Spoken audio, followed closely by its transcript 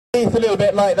A little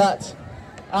bit like that,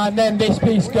 and then this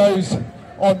piece goes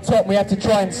on top. We have to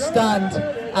try and stand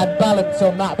and balance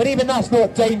on that, but even that's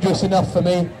not dangerous enough for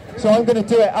me, so I'm going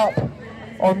to do it up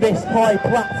on this high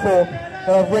platform that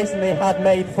I've recently had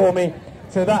made for me.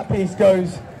 So that piece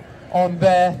goes on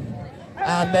there,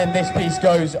 and then this piece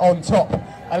goes on top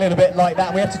a little bit like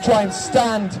that. We have to try and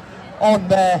stand on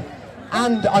there,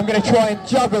 and I'm going to try and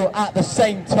juggle at the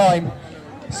same time.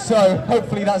 So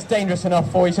hopefully that's dangerous enough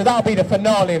for you. So that'll be the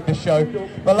finale of the show.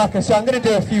 But like I said, I'm going to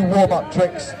do a few warm-up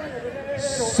tricks.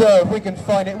 So if we can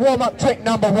find it. Warm-up trick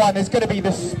number 1 is going to be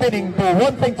the spinning ball.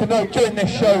 One thing to note during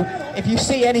this show, if you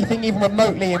see anything even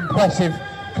remotely impressive,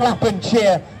 clap and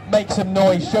cheer, make some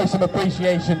noise, show some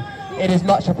appreciation. It is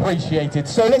much appreciated.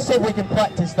 So let's see if we can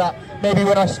practice that. Maybe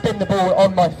when I spin the ball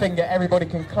on my finger, everybody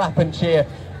can clap and cheer.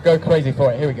 Go crazy for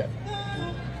it. Here we go.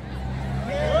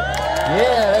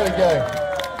 Yeah, there we go.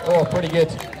 Oh, pretty good.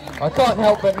 I can't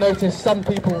help but notice some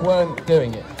people weren't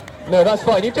doing it. No, that's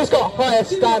fine. You've just got higher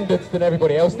standards than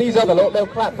everybody else. These other lot, they'll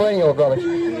clap for any old rubbish.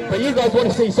 But you guys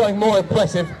want to see something more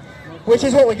impressive, which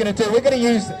is what we're going to do. We're going to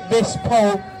use this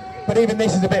pole, but even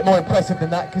this is a bit more impressive than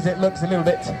that because it looks a little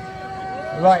bit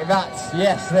like that.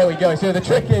 Yes, there we go. So the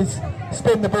trick is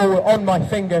spin the ball on my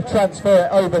finger, transfer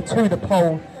it over to the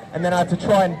pole, and then I have to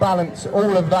try and balance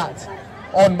all of that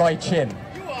on my chin.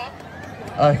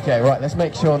 Okay, right, let's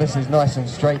make sure this is nice and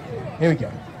straight. Here we go.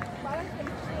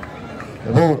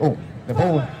 The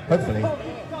ball, hopefully,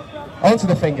 onto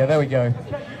the finger, there we go.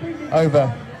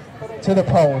 Over to the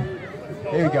pole.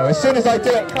 Here we go. As soon as I do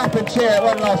it, clap and cheer, it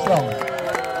won't last long.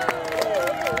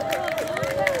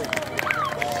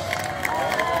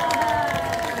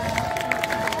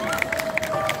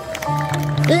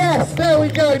 Yes, there we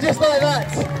go, just like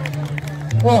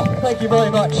that. Oh, thank you very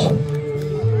much.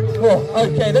 Oh,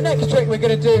 okay, the next trick we're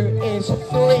going to do is 3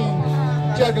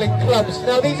 juggling clubs.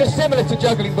 Now these are similar to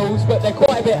juggling balls, but they're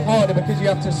quite a bit harder because you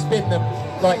have to spin them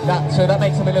like that, so that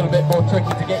makes them a little bit more tricky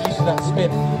to get used to that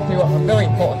spin. See what, I'm very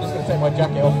hot, I'm just going to take my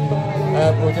jacket off.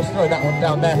 We'll just throw that one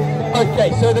down there. Okay,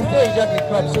 so the 3 juggling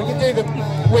clubs, so we can do them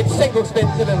with single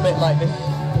spins a little bit like this,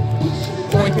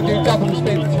 or we can do double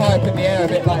spins high up in the air a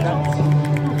bit like that,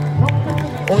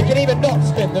 or we can even not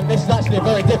spin them. This is actually a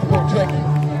very difficult trick.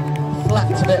 Flat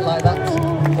a bit like that,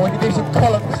 or we can do some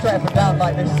columns straight up and down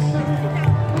like this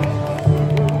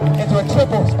into a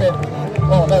triple spin.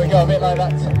 Oh, there we go, a bit like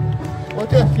that. We'll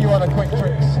do a few other quick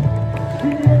tricks.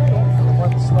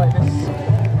 Ones like this.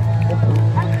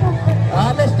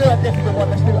 And let's do a difficult one.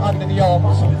 Let's do under the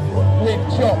arms with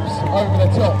chops over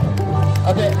the top,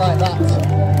 a bit like that.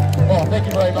 Oh, thank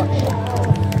you very much.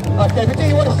 Okay, but do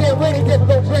you want to see a really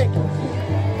difficult trick?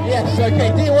 Yes.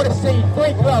 Okay. Do you want to see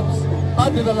 3 clubs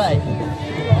under the leg?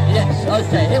 Yes,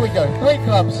 okay, here we go. 3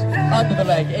 clubs under the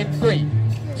leg in 3,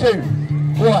 2,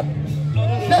 1.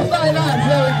 Just like that,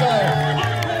 there we go.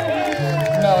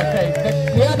 No, okay,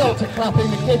 the adults are clapping,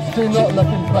 the kids do not look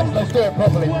impressed. Let's do it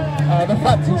properly. The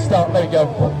fancy start, there we go.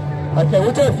 Okay,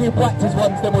 we'll do a few practice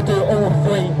ones, then we'll do all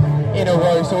 3 in a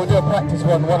row. So we'll do a practice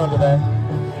one under there,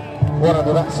 one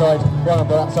under that side, one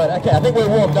under that side. Okay, I think we're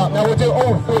warmed up. Now we'll do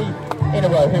all 3 in a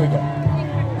row. Here we go.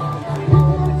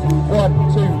 1,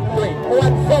 2, 3,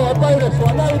 1, 4, a bonus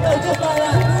one. There we go, just like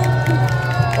that.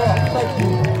 Oh, thank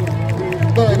you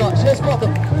very much. Let's put the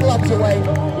clubs away.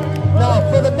 Now,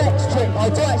 for the next trick, I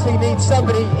do actually need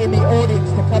somebody in the audience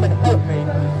to come and help me.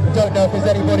 I don't know if there's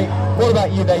anybody. What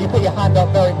about you there? You put your hand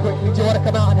up very quickly. Do you want to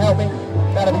come out and help me?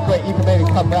 That'd be great. You can maybe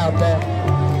come round there.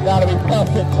 That'll be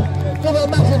perfect. Give it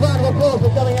a massive round of applause for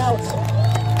coming out.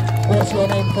 What's your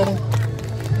name, Tony?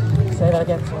 Say that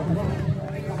again.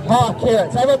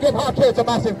 Harkirits. Everyone give Harkirits a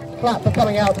massive clap for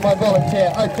coming out to my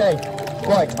volunteer. Okay,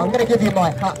 right, I'm going to give you my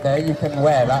hat there. You can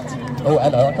wear that. Oh,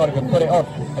 hello, I can't even put it on.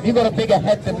 Have you got a bigger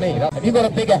head than me? Have you got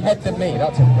a bigger head than me?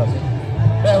 That's impressive.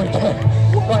 There we go.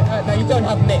 Right, now you don't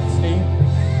have mitts, do you?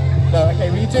 No,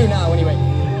 okay, well you do now anyway.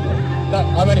 No,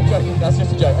 I'm only joking, that's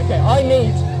just a joke. Okay, I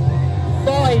need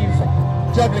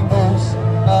 5 juggling balls,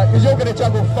 because you're going to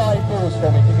juggle 5 balls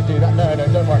for me if you can do that. No,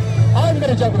 don't worry. I'm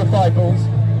going to juggle the 5 balls.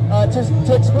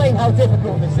 To explain how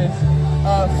difficult this is,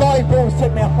 5 balls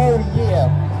took me a whole year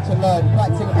to learn,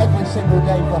 practicing every single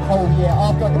day for a whole year.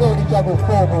 After I could already juggle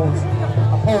 4 balls,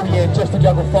 a whole year just to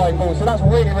juggle 5 balls. So that's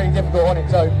really, really difficult on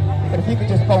its own. But if you could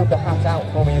just hold the hat out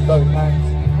for me in both hands,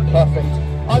 perfect.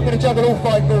 I'm going to juggle all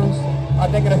 5 balls. I'm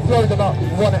then going to throw them up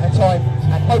one at a time,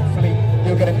 and hopefully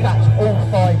you're going to catch all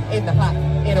 5 in the hat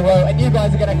in a row, and you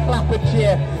guys are going to clap and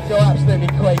cheer. You're absolutely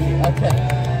crazy.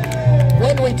 Okay.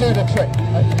 When we do the trick,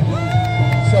 okay,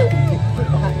 so you put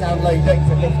the hat down low, you don't need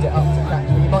to lift it up to catch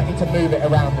me. might need to move it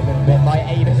around a little bit. My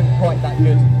aim isn't quite that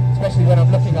good, especially when I'm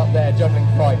looking up there juggling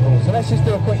 5 balls. So let's just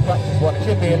do a quick practice one. It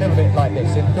should be a little bit like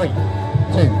this in 3,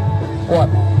 2, 1.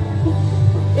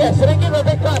 Yeah, so then give her a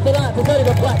big clap for that. It's only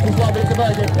the practice one, but it's a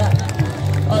very good catch.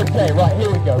 Okay, right, here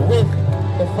we go, with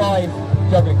the 5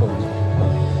 juggling balls.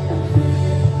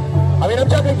 I mean, I'm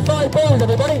juggling 5 balls,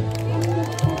 everybody.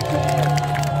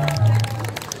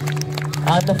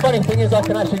 And the funny thing is I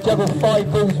can actually juggle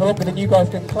 5 balls for longer than you guys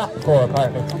can clap for,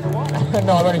 apparently.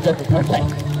 No, I'm only joking. Okay.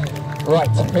 Right,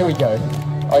 here we go.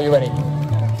 Are you ready?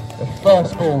 The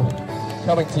first ball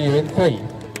coming to you in 3,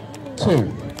 2,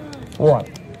 1.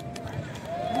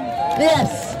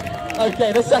 Yes!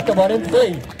 Okay, the second one in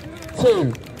 3,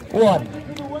 2, 1.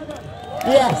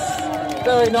 Yes!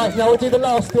 Very nice. Now we'll do the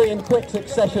last 3 in quick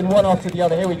succession, one after the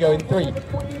other. Here we go in 3,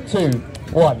 2,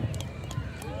 1.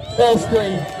 There's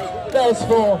 3. There's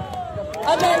 4,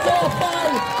 and there's all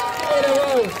 5 in a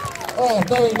row. Oh,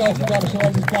 very nice and rubbish.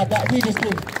 I just grabbed that. If you just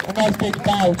give a nice big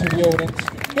bow to the audience.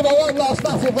 Give her one last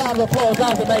massive round of applause.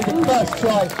 That was amazing. First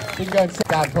try. You can go and sit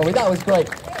down, probably. That was great.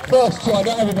 First try.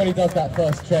 Not everybody does that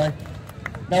first try.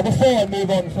 Now, before I move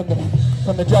on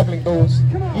from the juggling balls,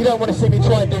 you don't want to see me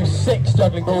try and do 6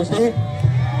 juggling balls, do you?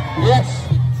 Yes.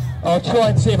 I'll try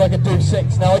and see if I can do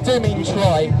 6. Now, I do mean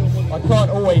try. I can't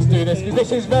always do this because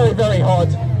this is very, very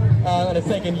hard. And it's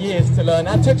taken years to learn.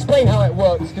 And to explain how it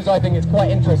works, because I think it's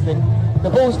quite interesting, the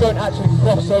balls don't actually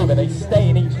cross over, they stay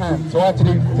in each hand. So I have to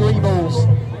do 3 balls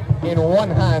in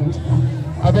one hand,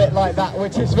 a bit like that,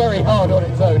 which is very hard on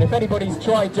its own. If anybody's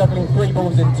tried juggling 3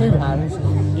 balls in 2 hands,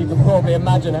 you can probably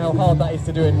imagine how hard that is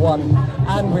to do in one.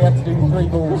 And we have to do 3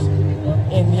 balls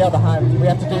in the other hand. We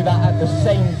have to do that at the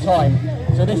same time.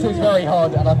 So this is very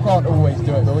hard, and I can't always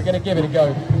do it, but we're going to give it a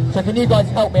go. So can you guys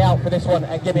help me out for this one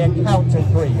and give me a count to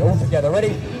 3 all together?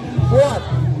 Ready? 1,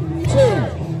 2, 3.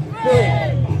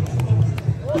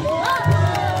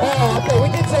 Oh, okay, we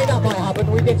did say that might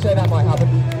happen. We did say that might happen.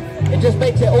 It just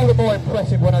makes it all the more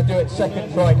impressive when I do it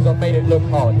second try because I've made it look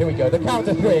hard. Here we go. The count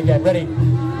to 3 again. Ready? 1,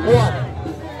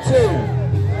 2,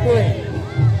 3.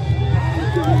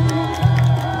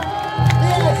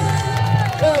 Yes!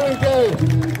 There we go.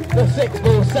 The 6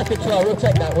 ball, second try. We'll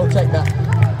take that. We'll take that.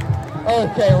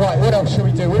 Okay, right, what else should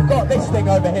we do? We've got this thing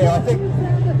over here. I think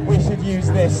we should use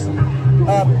this.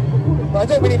 But I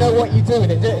don't really know what you do with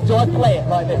it. Do I play it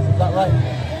like this? Is that right?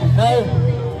 No?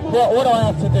 What do I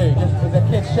have to do? Just as the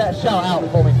kids shout out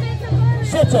for me.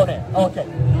 Sit on it. Okay.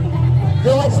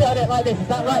 Do I sit on it like this? Is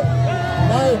that right?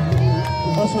 No?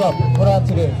 What's wrong? What do I have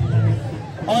to do?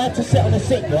 I have to sit on the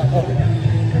seat, right? Okay.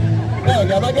 There we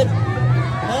go. Am I good?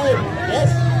 No?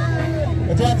 Yes?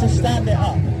 Or do I have to stand it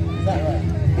up? Is that right?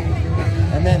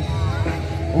 And then,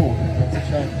 ooh, that's a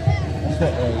shame. That's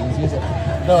not very easy, is it?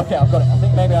 No, okay, I've got it. I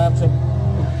think maybe I have to,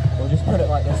 we'll just put it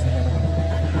like this.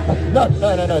 No,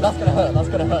 that's going to hurt, that's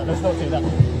going to hurt. Let's not do that.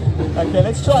 Okay,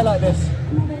 let's try like this.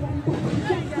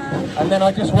 And then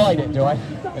I just ride it, do I?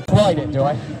 Ride it, do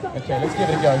I? Okay, let's give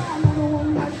it a go.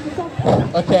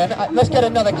 Okay, let's get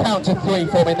another count to 3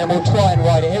 for me, and then we'll try and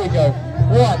ride it. Here we go.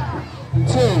 1,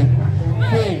 2,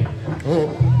 3. Ooh,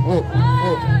 ooh,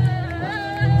 ooh.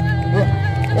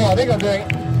 Oh, I think I'm doing it.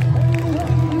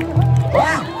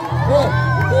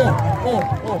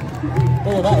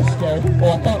 Oh, that was scary.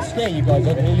 Oh, I can't scare you guys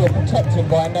over here. You're protected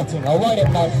by a netting. I'll ride it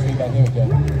nicely then. Here we go.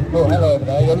 Oh, hello over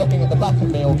there. You're looking at the back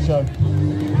of me all show.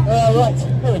 Right,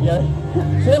 here we go.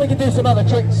 So then we can do some other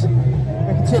tricks. We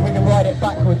can see if we can ride it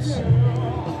backwards.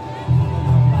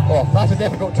 Oh, that's a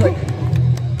difficult trick.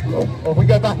 Or if we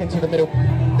go back into the middle.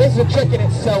 This is a trick in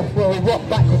itself where we rock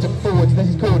backwards and forwards. This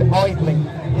is called idling.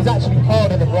 It's actually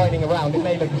harder than riding around. It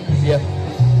may look easier,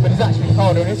 but it's actually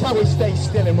harder. And it's how we stay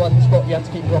still in one spot. You have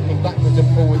to keep rocking backwards and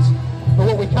forwards. But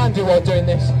what we can do while doing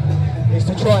this is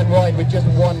to try and ride with just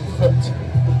 1 foot.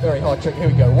 Very hard trick. Here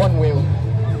we go. 1 wheel,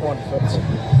 1 foot.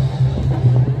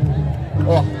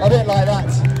 Oh, a bit like that.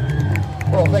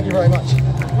 Oh, thank you very much.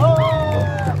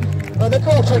 The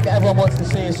cool trick that everyone wants to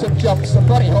see is some jumps, some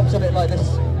bunny hops, a bit like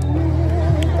this.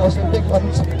 Or some big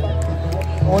ones.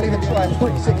 Or even try a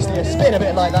 360, a spin a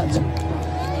bit like that.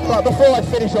 But before I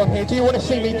finish on here, do you want to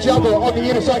see me juggle on the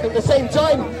unicycle at the same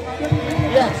time?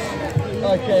 Yes.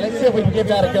 Okay, let's see if we can give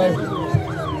that a go.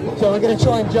 So we're going to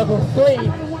try and juggle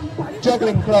 3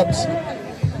 juggling clubs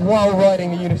while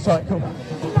riding the unicycle.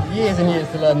 Years and years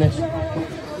to learn this.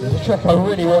 It's a trick I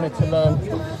really wanted to learn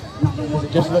because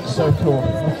it just looks so cool.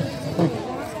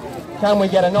 Can we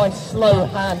get a nice slow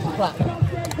hand clap,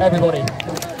 everybody?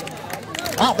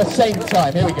 At the same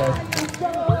time, here we go.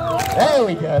 There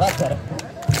we go, that's better.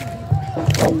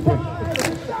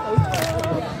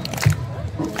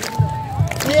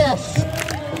 Yes,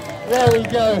 there we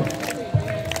go.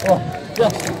 Oh,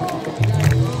 just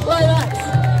like that.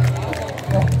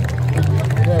 Oh,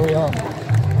 there we are.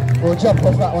 We'll jump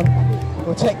off that one.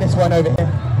 We'll take this one over here.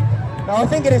 Now I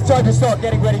think it is time to start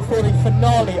getting ready for the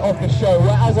finale of the show,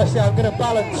 where, as I say, I'm going to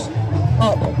balance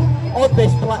up on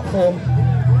this platform,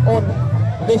 on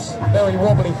this very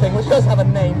wobbly thing, which does have a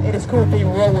name. It is called the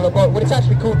roller bowl. Well, it's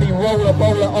actually called the roller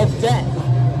bowler of death.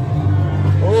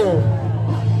 Oh,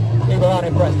 people aren't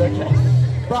impressed, okay.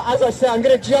 But as I say, I'm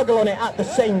going to juggle on it at the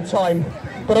same time.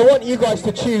 But I want you guys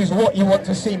to choose what you want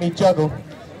to see me juggle.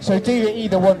 So do you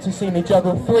either want to see me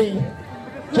juggle 3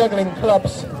 juggling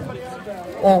clubs,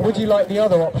 or would you like the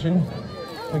other option,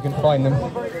 we can find them,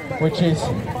 which is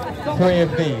 3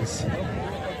 of these?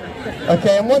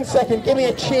 Okay, in 1 second, give me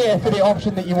a cheer for the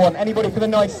option that you want. Anybody for the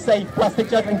nice, safe plastic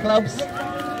juggling clubs?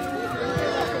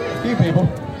 A few people.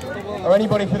 Or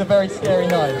anybody for the very scary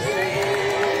knives?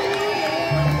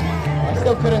 I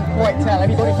still couldn't quite tell.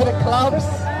 Anybody for the clubs?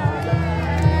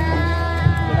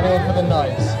 Anyone for the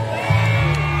knives?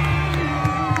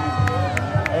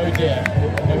 Oh dear,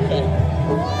 okay.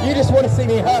 You just want to see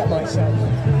me hurt myself.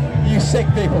 You sick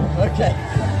people, okay.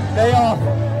 They are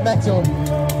metal,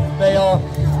 they are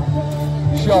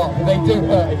sharp, they do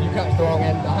hurt if you catch the wrong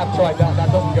end. I have tried that,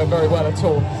 that doesn't go very well at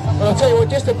all. But I'll tell you what,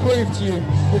 just to prove to you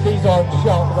that these aren't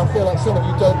sharp, because I feel like some of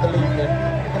you don't believe me,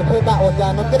 I'm going to put that one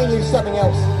down. I'm going to use something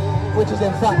else, which is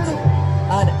in fact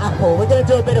an apple. We're going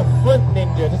to do a bit of fruit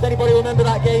ninja. Does anybody remember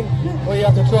that game where you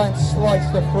have to try and slice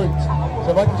the fruit?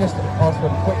 So if I can just ask for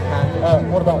a quick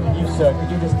hand. What about you, sir?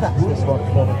 Could you just catch this one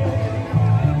for me?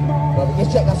 Well,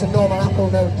 just check that's a normal apple,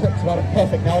 no tricks about it.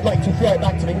 Perfect. Now I'd like to throw it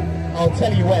back to me. I'll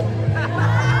tell you when.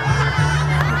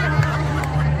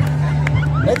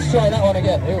 Let's try that one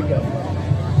again. Here we go.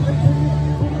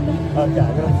 Okay,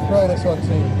 I'm going to throw this one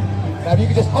to you. Now if you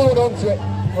could just hold on to it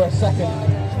for a second,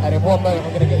 and in 1 moment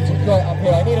I'm going to get you to throw it up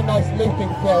here. I need a nice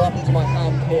looping throw up into my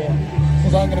hand here,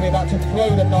 because I'm going to be about to throw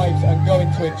the knives and go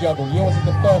into a juggle. Yours is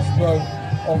the first throw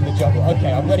on the juggle.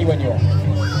 Okay, I'm ready when you are.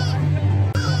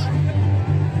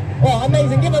 Oh,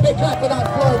 amazing. Give a big clap for that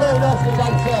throw. Very nicely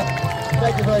done, sir.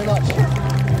 Thank you very much.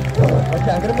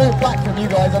 Okay, I'm going to move back from you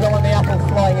guys. I don't want the apple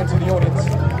flying into the audience.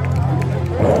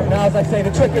 Now, as I say, the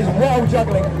trick is, while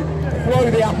juggling, throw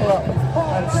the apple up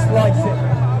and slice it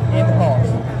in half.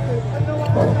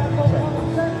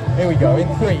 Here we go, in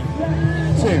 3, 2,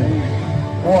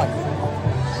 1.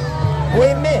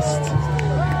 We missed.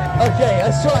 Okay,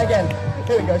 let's try again.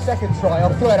 Here we go, second try.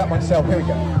 I'll throw it up myself. Here we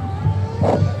go.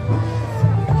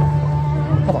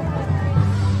 Come on.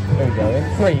 Here we go, in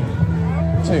 3,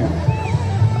 2,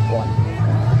 1.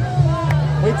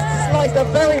 We sliced a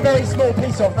very, very small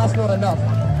piece off. That's not enough.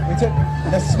 We took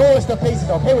the smallest of pieces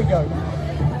off. Here we go.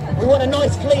 We want a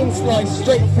nice clean slice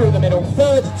straight through the middle.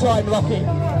 3rd time lucky,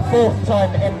 4th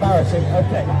time embarrassing.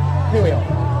 Okay, here we are.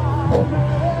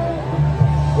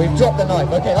 We've dropped the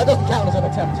knife. Okay, that doesn't count as an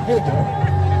attempt. Here we go.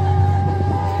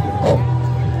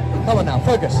 Come on now,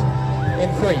 focus.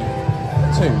 In 3,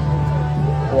 2,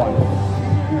 1.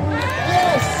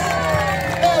 Yes!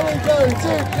 There we go, 2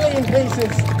 clean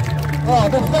pieces. Oh,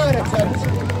 the 3rd attempt.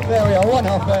 There we are, 1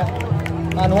 half there.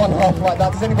 And 1 half like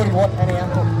that. Does anybody want any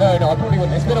apple? No, I probably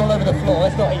wouldn't. It's been all over the floor.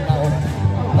 Let's not eat that one.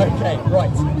 Okay,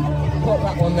 right. Put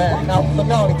that one there. Now,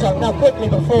 finale time. Now, quickly,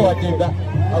 before I do that,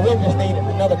 I will just need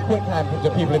another quick hand from the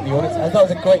people in the audience. As that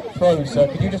was a great throw, sir.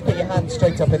 Could you just put your hand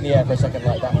straight up in the air for a second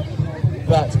like that?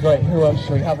 That's great. Who else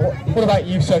should we have? What about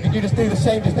you, sir? Could you just do the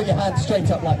same? Just put your hand straight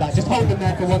up like that. Just hold them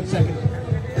there for 1 second.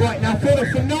 Right, now for the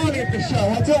finale of the show,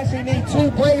 I do actually need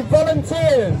 2 brave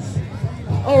volunteers.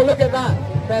 Oh, look at that.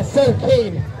 They're so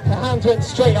keen. The hands went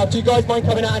straight up. Do you guys mind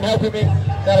coming out and helping me?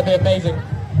 That'd be amazing.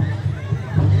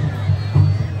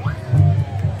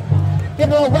 Give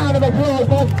them a round of applause,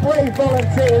 those brave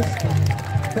volunteers.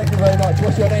 Thank you very much.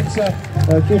 What's your name, sir?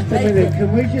 Just a minute.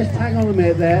 Can we just hang on a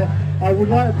minute there? I would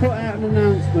like to put out an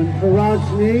announcement for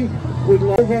Rajni. Would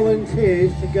like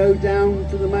volunteers to go down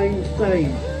to the main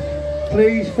stage.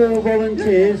 Please, 4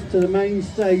 volunteers to the main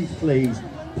stage, please.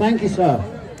 Thank you, sir.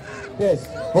 Yes,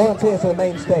 volunteers to the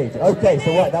main stage. Okay,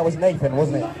 so right, that was Nathan,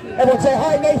 wasn't it? Everyone say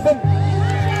hi, Nathan.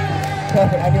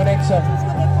 Perfect, and your name, sir?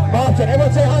 Martin.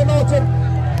 Everyone say hi, Martin.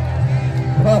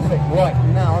 Perfect, right,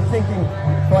 now I'm thinking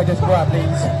if I just grab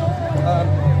these.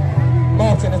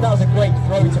 Martin, as that was a great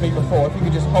throw to me before, if you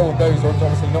could just hold those ones,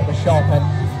 obviously not the sharp end.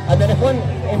 And then if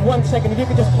in 1 second, if you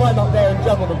could just climb up there and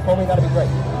juggle them for me, that'd be great.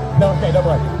 No, okay, don't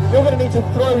worry. You're going to need to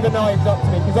throw the knives up to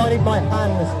me, because I need my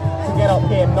hands to get up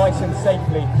here nice and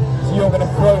safely. So you're going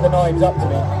to throw the knives up to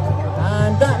me.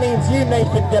 And that means you,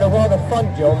 Nathan, get a rather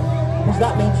fun job, because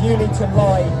that means you need to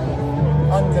lie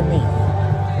underneath.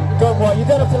 Don't worry, you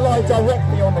don't have to lie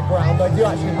directly on the ground. I do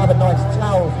actually have a nice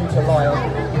towel for you to lie on.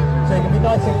 So you can be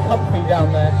nice and comfy down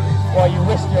there while you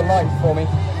risk your life for me.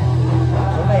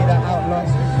 I'll lay that out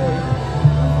nicely for you.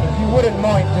 If you wouldn't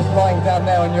mind just lying down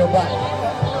there on your back.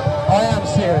 I am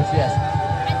serious, yes.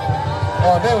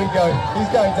 Oh, there we go. He's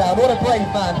going down. What a brave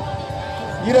man.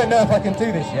 You don't know if I can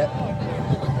do this yet.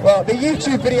 Well, the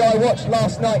YouTube video I watched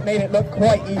last night made it look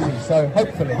quite easy, so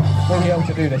hopefully we'll be able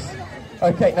to do this.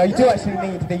 Okay, now you do actually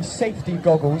need these safety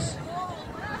goggles.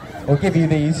 We'll give you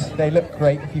these. They look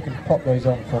great. If you can pop those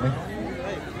on for me.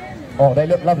 Oh, they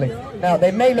look lovely. Now,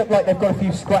 they may look like they've got a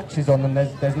few scratches on them.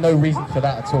 There's no reason for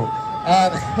that at all.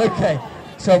 Okay,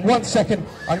 so 1 second,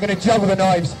 I'm going to juggle the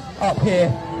knives up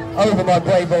here over my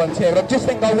brave volunteer. But I just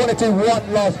think I want to do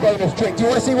one last bonus trick. Do you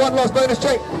want to see one last bonus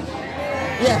trick?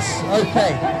 Yes,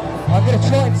 okay. I'm going to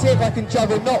try and see if I can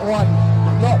juggle not 1,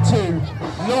 not 2,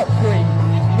 not 3,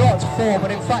 not 4,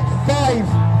 but in fact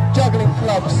 5 juggling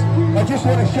clubs. I just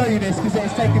want to show you this because it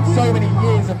has taken so many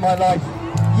years of my life,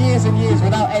 years and years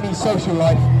without any social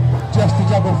life, just to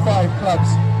juggle 5 clubs.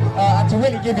 And to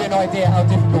really give you an idea how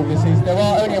difficult this is, there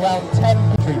are only around 10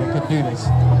 countries that can do this.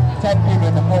 10 people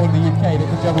in the whole of the UK that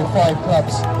can juggle 5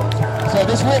 clubs. So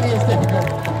this really is difficult.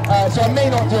 So I may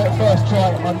not do it first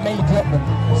try, I may drop them.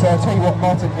 So I'll tell you what,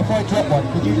 Martin, if I drop one,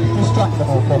 could you distract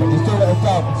them all for me? Just do a little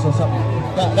dance or something.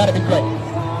 That'd be great.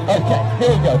 Okay,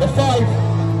 here we go, the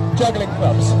 5 juggling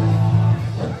clubs.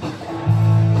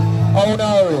 Oh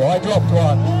no, I dropped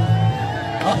one.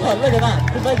 Oh, look at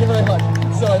that, thank you very much.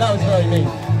 Sorry, that was very mean.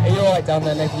 Are you alright down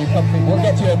there, making you comfy? We'll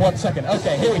get to you in 1 second.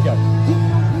 Okay, here we go.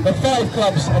 The 5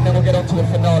 clubs, and then we'll get on to the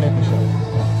finale of the show.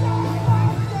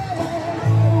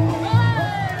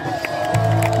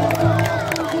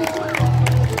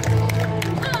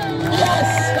 Yes!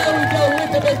 There we go,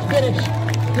 with the big finish.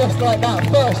 Just like that.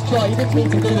 First try. You didn't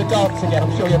need to do the dance again.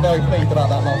 I'm sure you're very pleased about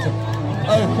that, Martin.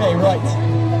 Okay, right.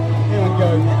 Here we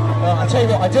go. I'll tell you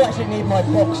what, I do actually need my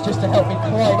box just to help me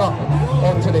climb up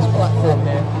onto this platform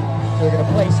here. So we're going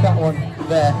to place that one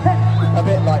there, a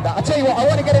bit like that. I'll tell you what, I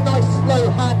want to get a nice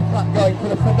slow hand clap going for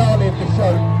the finale of the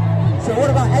show. So what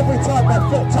about every time my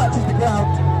foot touches the ground,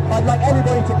 I'd like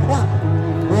everybody to clap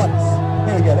once.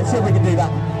 Here we go, let's see if we can do that.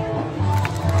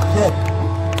 Good.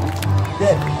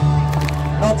 Good.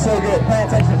 Not so good, pay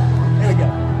attention. Here we go.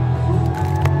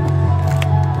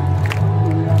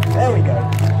 There we go.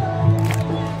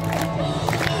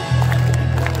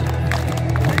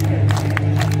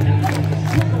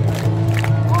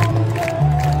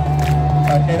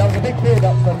 Okay, that was a big build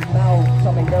up from now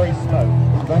something very slow.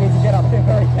 So I need to get up here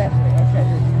very carefully. Okay.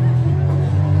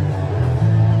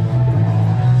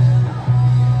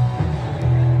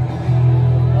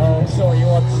 Oh, sorry, you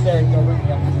are staring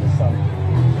directly up into the sun.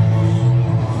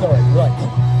 Sorry, right.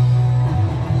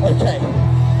 Okay.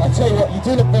 I'll tell you what, you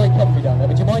do look very comfy down there,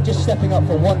 but do you mind just stepping up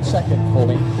for 1 second for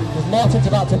me? Because Martin's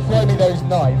about to throw me those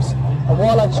knives. And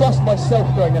while I trust myself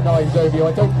throwing the knives over you,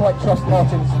 I don't quite trust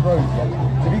Martin's throws yet.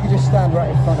 So if you could just stand right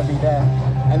in front of me there.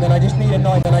 And then I just need a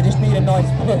knife, and I just need a nice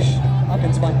push up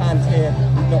into my hands here,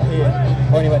 not here,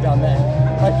 or anywhere down there.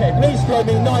 Okay, please throw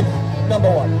me knife number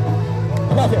 1.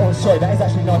 Oh, sorry, that is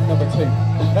actually knife number 2.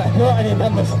 Not any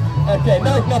numbers. Okay,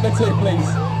 knife number 2, please.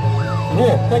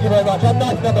 Oh, thank you very much. And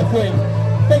knife number 3.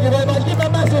 Thank you very much. Give him a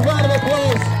massive round of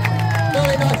applause.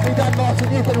 Very nicely done,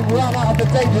 Martin. You can run out of the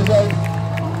danger zone.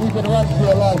 You can run for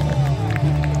your life.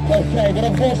 Okay, but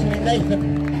unfortunately,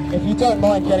 Nathan, if you don't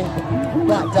mind getting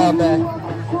back down there.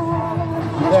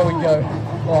 There we go.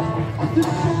 Oh.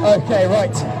 Okay,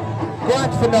 right.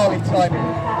 Grand finale time.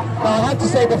 Now, I have to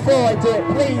say before I do it,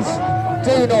 please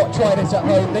do not try this at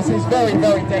home. This is very,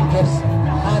 very dangerous.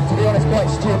 And to be honest, quite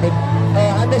stupid.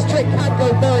 And this trick can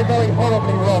go very, very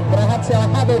horribly wrong. But I have to say, I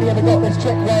have only ever got this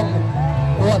trick wrong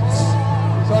once.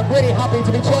 So I'm really happy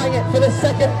to be trying it for the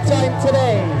 2nd time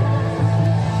today.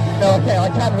 No, okay, I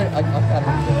can really do it.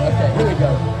 Okay, here we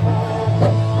go.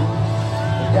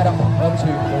 Get up onto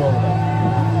the roller.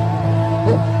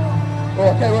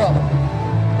 Oh, okay, we're up.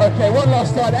 Okay, one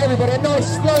last time. Everybody, a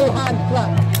nice slow hand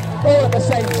clap. All at the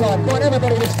same time. Come on,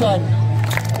 everybody this time.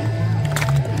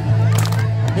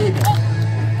 Here you go.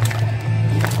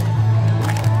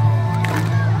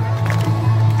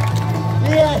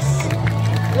 Yes!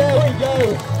 There we go!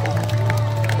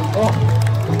 Oh.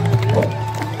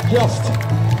 Just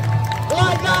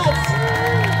like that!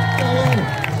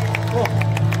 Oh.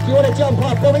 Do you want to jump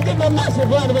up? Well, we give them a massive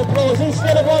round of applause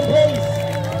instead of one, please!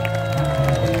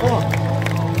 Oh.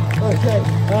 Okay,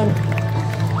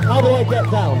 how do I get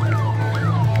down?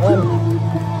 I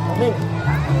think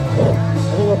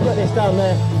we'll put this down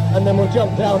there and then we'll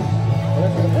jump down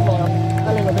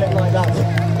A little bit like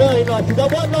that. Very nice. We've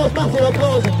got one last massive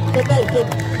applause for Nathan.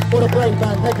 What a brave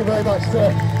man. Thank you very much,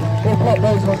 sir. We'll pop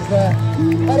those ones there.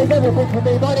 That is everything from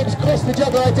me. My name's Chris the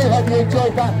Juggler. I do hope you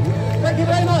enjoyed that. Thank you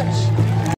very much.